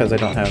that's because I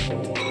don't have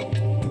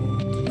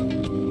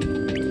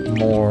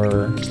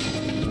more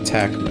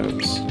attack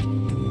moves.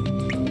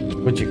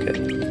 What'd you get?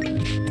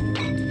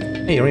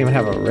 Hey, you don't even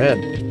have a red.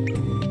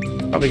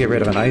 Probably get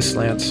rid of an Ice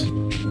Lance.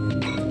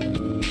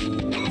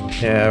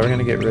 Yeah, we're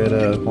gonna get rid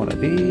of one of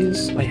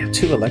these. Oh yeah,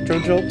 2 Electro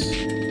Jolts.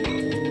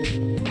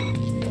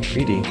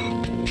 Greedy.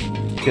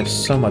 You have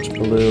so much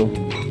blue.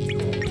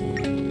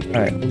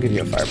 Alright, we'll give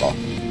you a Fireball.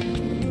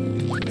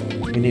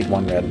 We need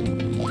 1 red,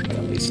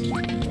 at least.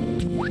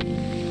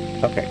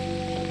 Okay.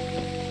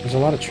 There's a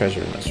lot of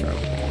treasure in this room.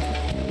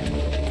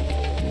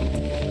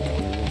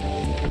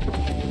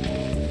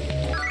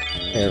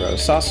 Arrow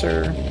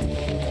Saucer.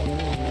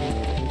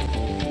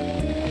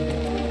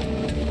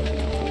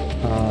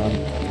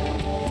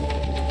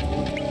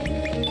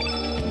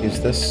 Use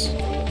this.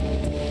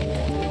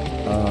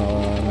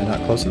 Am I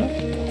not close enough?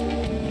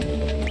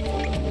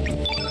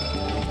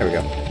 There we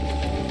go.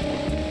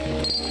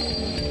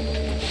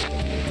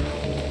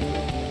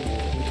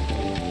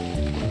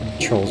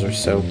 Controls are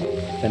so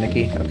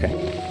finicky. Okay.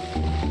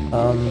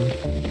 Oh,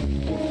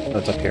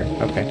 it's up here.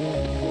 Okay.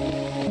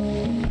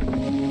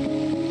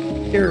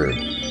 Here.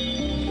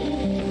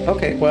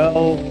 Okay,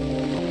 well...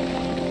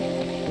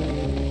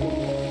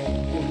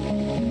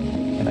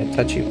 Can I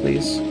touch you,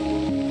 please?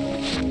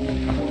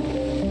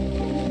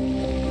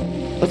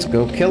 Let's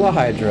go kill a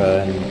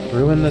Hydra and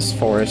ruin this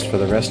forest for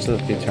the rest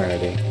of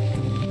eternity.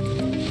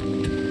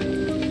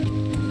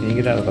 Can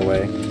you get out of the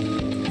way?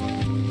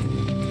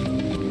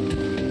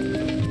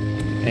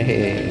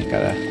 Hey,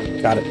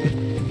 got it.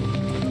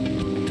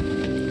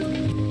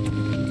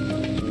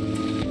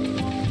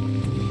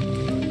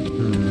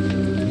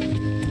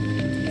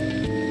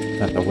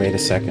 Have to wait a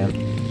second.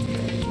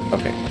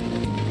 Okay.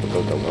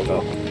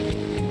 Go.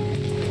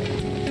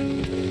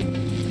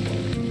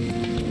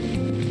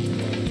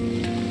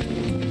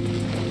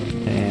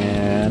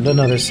 And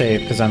another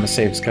save, because I'm a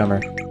save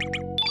scummer.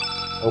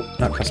 Oh,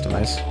 not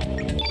customize.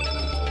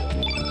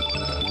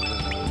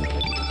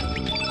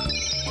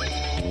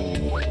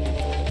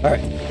 Alright.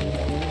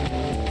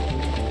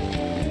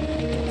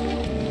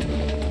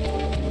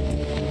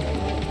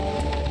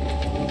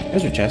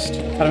 There's your chest.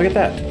 How do I get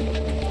that?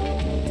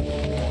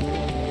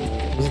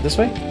 Was it this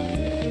way?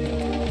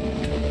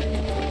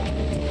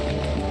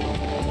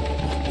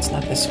 It's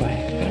not this way.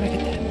 How do I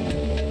get that?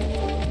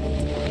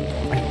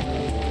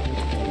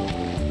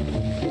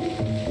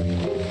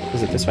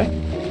 Is it this way?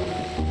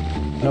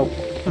 Nope.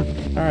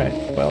 Alright,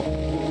 well.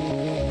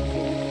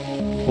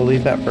 We'll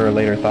leave that for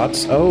later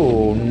thoughts.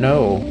 Oh,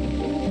 no.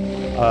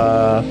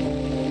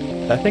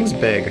 That thing's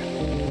big.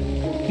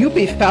 You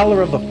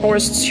befouler of the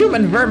forests,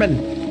 human vermin!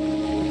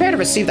 Prepare to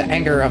receive the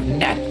anger of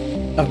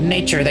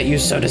nature that you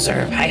so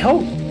deserve.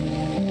 Hi-ho!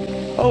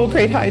 Oh,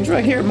 great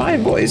Hydra, hear my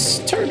voice.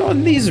 Turn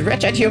on these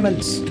wretched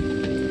humans.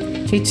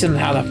 Teach them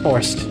how the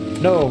forest,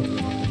 no,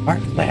 our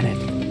planet,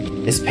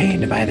 is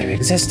pained by their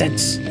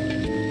existence.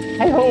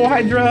 Hi-ho,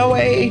 Hydra,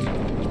 away!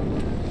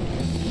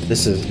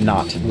 This is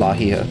not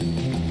Lahia.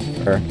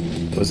 Or,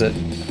 was it?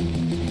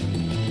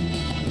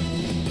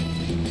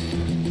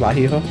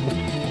 Lahia?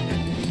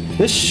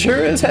 This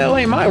sure as hell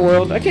ain't my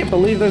world. I can't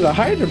believe there's a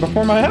Hydra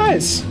before my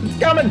eyes. It's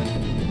coming!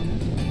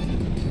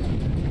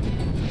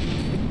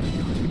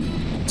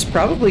 It's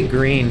probably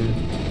green.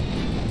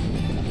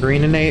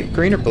 Green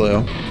or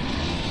blue?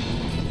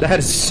 That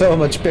is so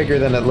much bigger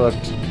than it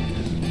looked.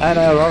 And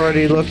it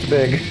already looked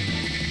big.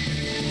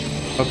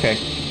 Okay.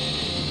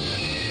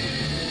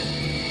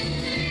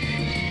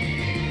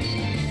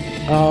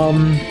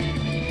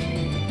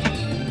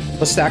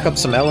 Let's stack up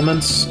some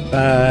elements.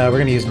 We're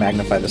gonna use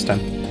Magnify this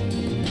time.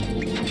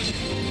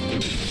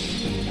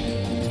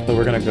 So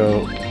we're gonna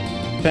go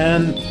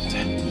Bend.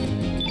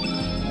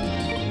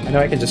 I know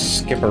I can just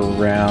skip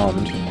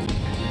around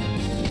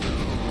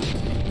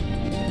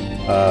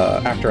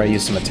after I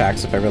use some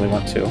attacks if I really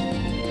want to.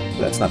 But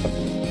that's not the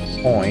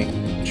point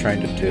I'm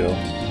trying to do.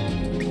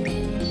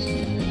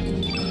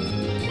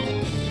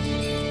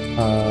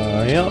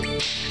 Yep.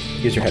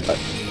 Use your headbutt.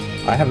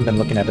 I haven't been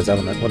looking at his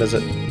element. What is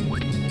it?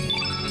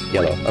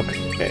 Yellow.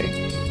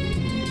 Okay.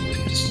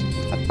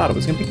 I thought it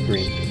was gonna be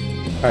green.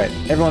 Alright,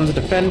 everyone's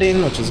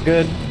defending, which is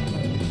good.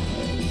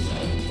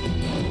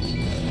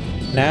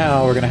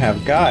 Now we're gonna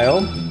have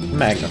Guile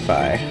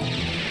Magnify.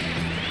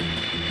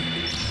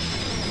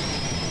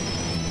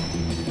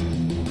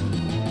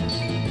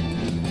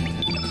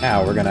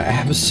 Now we're gonna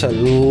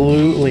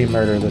absolutely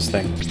murder this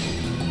thing.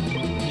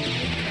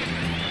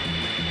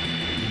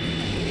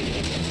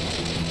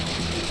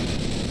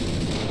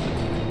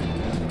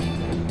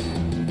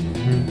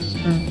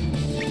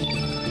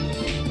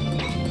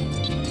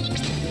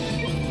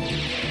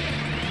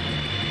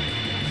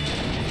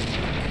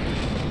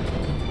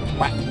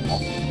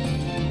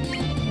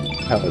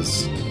 That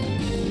was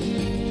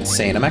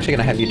insane. I'm actually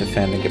gonna have you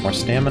defend and get more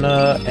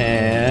stamina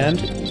and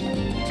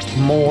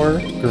more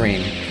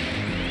green.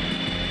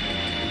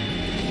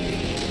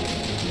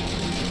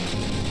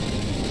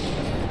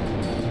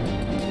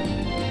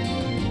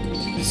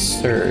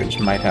 Surge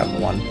might have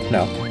one.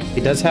 No, he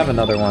does have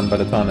another one,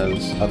 but it's on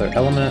his other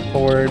element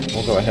board.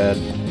 We'll go ahead.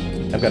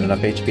 I've got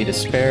enough HP to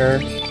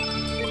spare.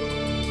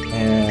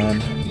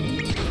 And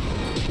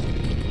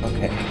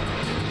okay.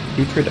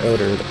 Putrid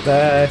odor.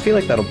 I feel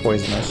like that'll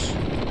poison us.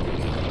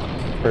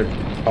 For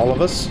all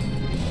of us?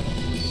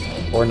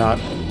 Or not?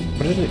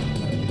 What did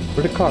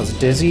it cause?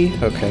 Dizzy?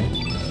 Okay.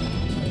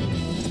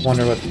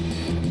 Wonder what...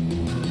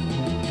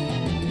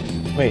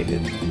 Wait,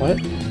 what?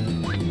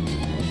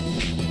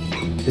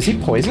 Is he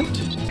poisoned?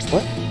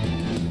 What?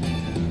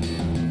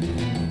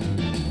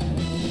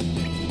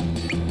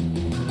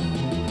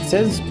 It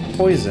says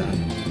poison.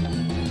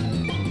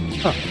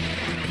 Huh.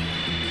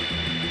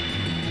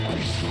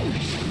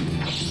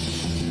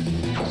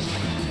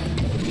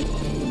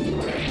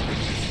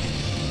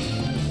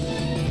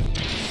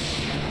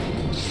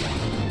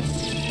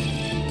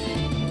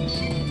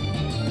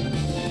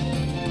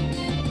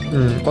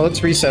 Well,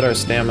 let's reset our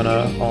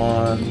stamina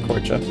on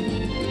Korcha.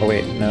 Oh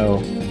wait,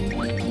 no.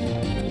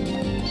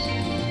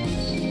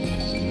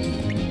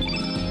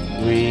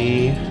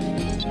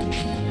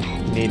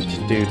 need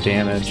to do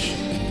damage.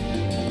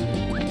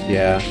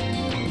 Yeah.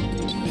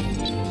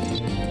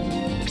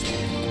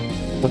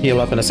 We'll heal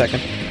up in a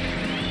second.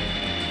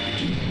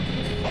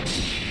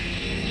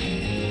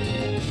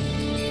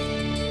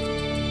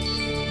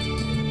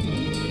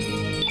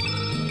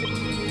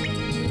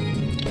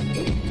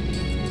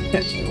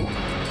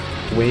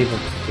 Wave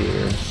of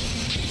fear.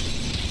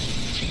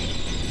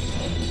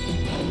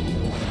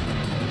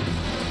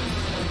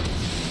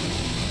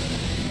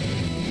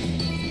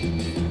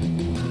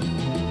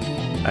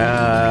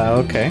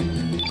 Okay.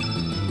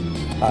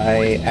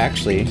 I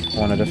actually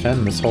want to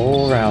defend this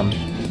whole round.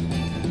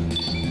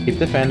 Keep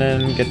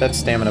defending, get that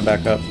stamina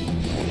back up.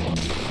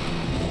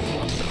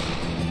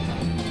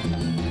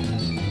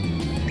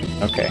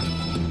 Okay.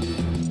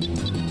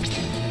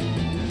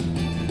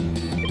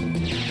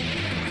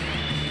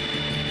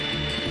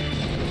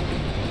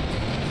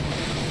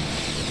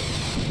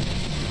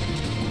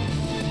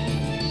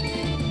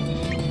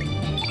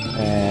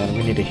 And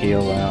we need to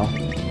heal now.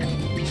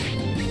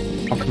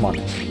 Oh, come on.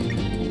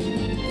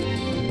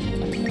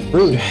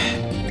 Rude.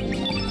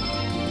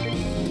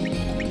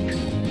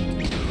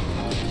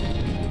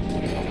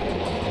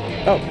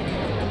 Oh.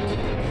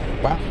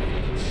 Wow.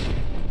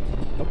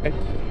 Okay.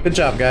 Good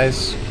job,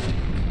 guys.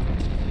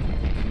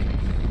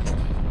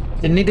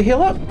 Didn't need to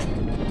heal up.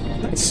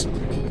 Nice.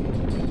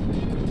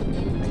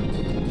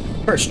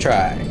 First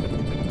try.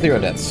 0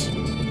 deaths.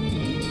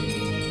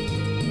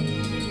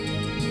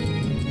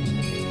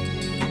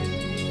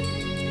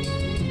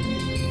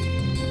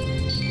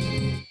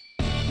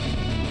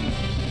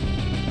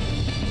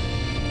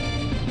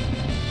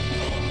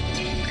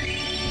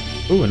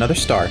 Ooh, another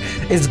star.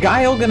 Is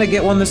Guile gonna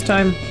get one this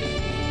time?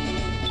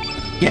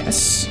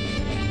 Yes.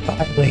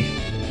 Finally.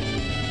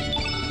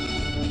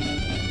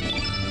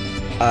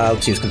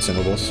 Let's use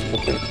consumables.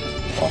 Okay.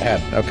 Oh, I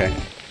had. Okay.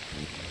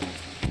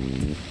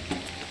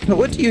 But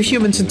what do you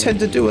humans intend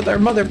to do with our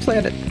mother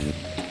planet?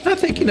 Not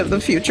thinking of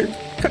the future.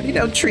 Cutting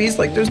down trees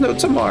like there's no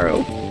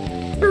tomorrow.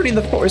 Burning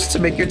the forests to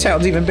make your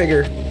towns even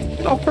bigger.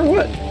 And all for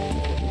what?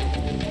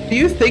 Do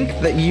you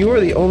think that you are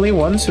the only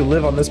ones who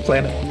live on this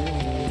planet?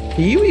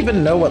 Do you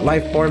even know what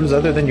life forms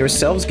other than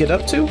yourselves get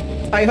up to?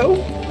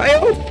 Hi-ho?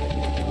 Hi-ho?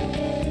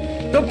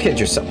 Don't kid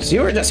yourselves.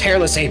 You are just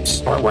hairless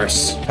apes, or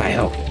worse.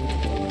 Hi-ho.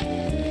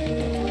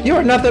 You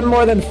are nothing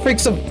more than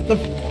freaks of the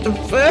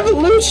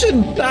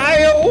evolution.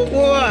 Hi-ho.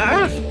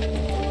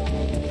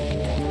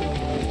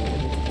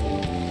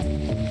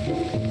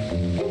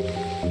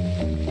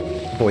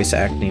 Voice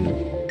acting.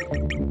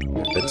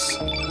 It's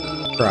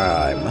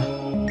crime.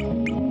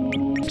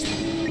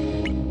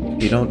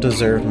 You don't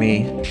deserve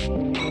me.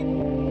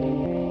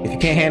 If you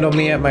can't handle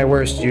me at my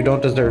worst, you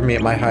don't deserve me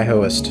at my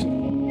high-hoest.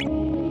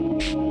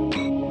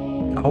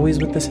 Always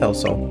with this Hell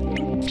Soul.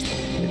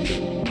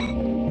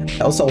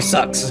 Hell Soul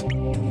sucks.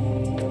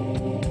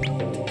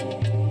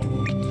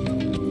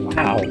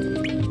 Wow.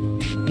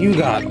 You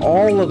got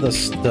all of the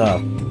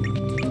stuff.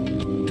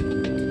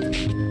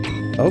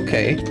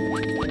 Okay.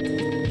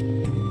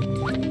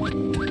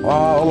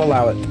 I'll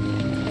allow it.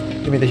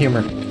 Give me the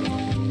humor.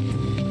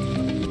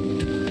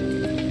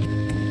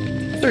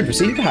 Third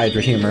received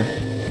Hydra humor.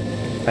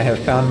 I have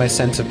found my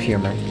sense of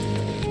humor.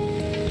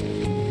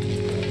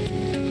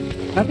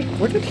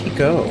 Where did he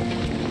go?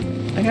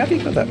 Like, how did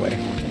he go that way?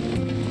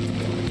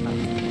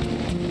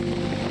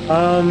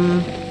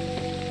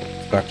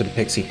 Let's go after the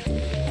pixie.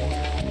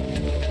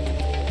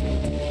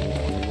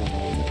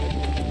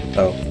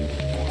 Oh.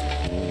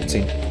 Let's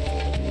see.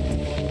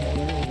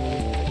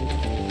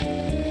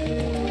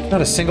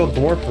 Not a single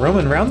dwarf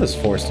roaming around this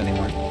forest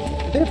anymore.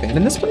 Did they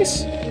abandon this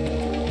place?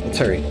 Let's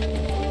hurry.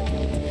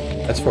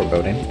 That's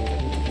foreboding.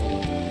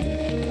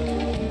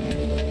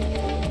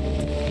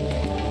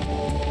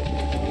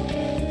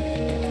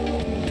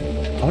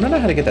 I want to know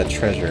how to get that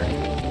treasure.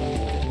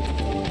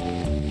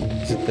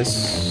 Is it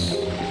this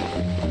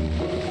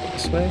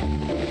way?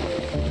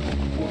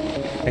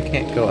 I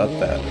can't go up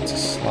that. It's a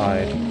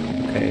slide.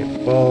 Okay,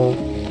 well...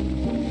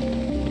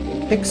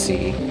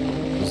 Pixie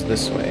was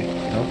this way.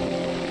 Nope.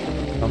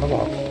 On the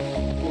wall.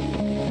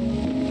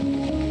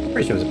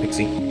 Pretty sure it was a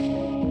pixie. I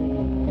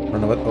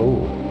don't know what...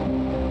 Oh.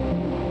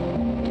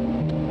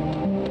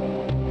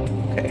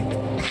 Okay.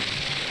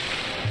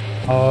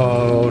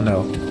 Oh,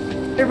 no.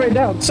 Everybody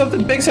down!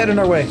 Something big's heading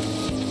our way!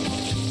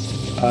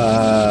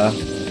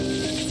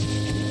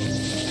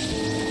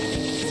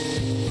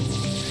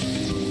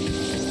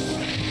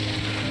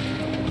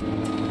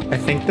 I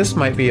think this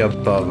might be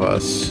above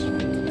us.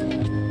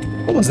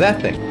 What was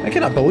that thing? I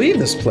cannot believe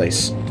this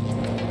place!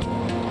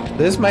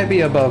 This might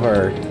be above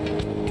our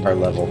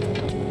level.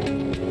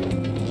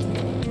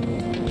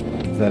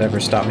 Has that ever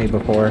stopped me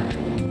before?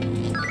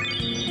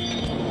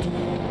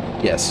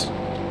 Yes.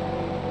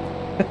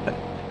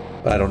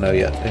 But I don't know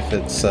yet if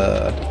it's,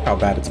 how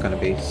bad it's gonna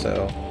be,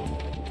 so...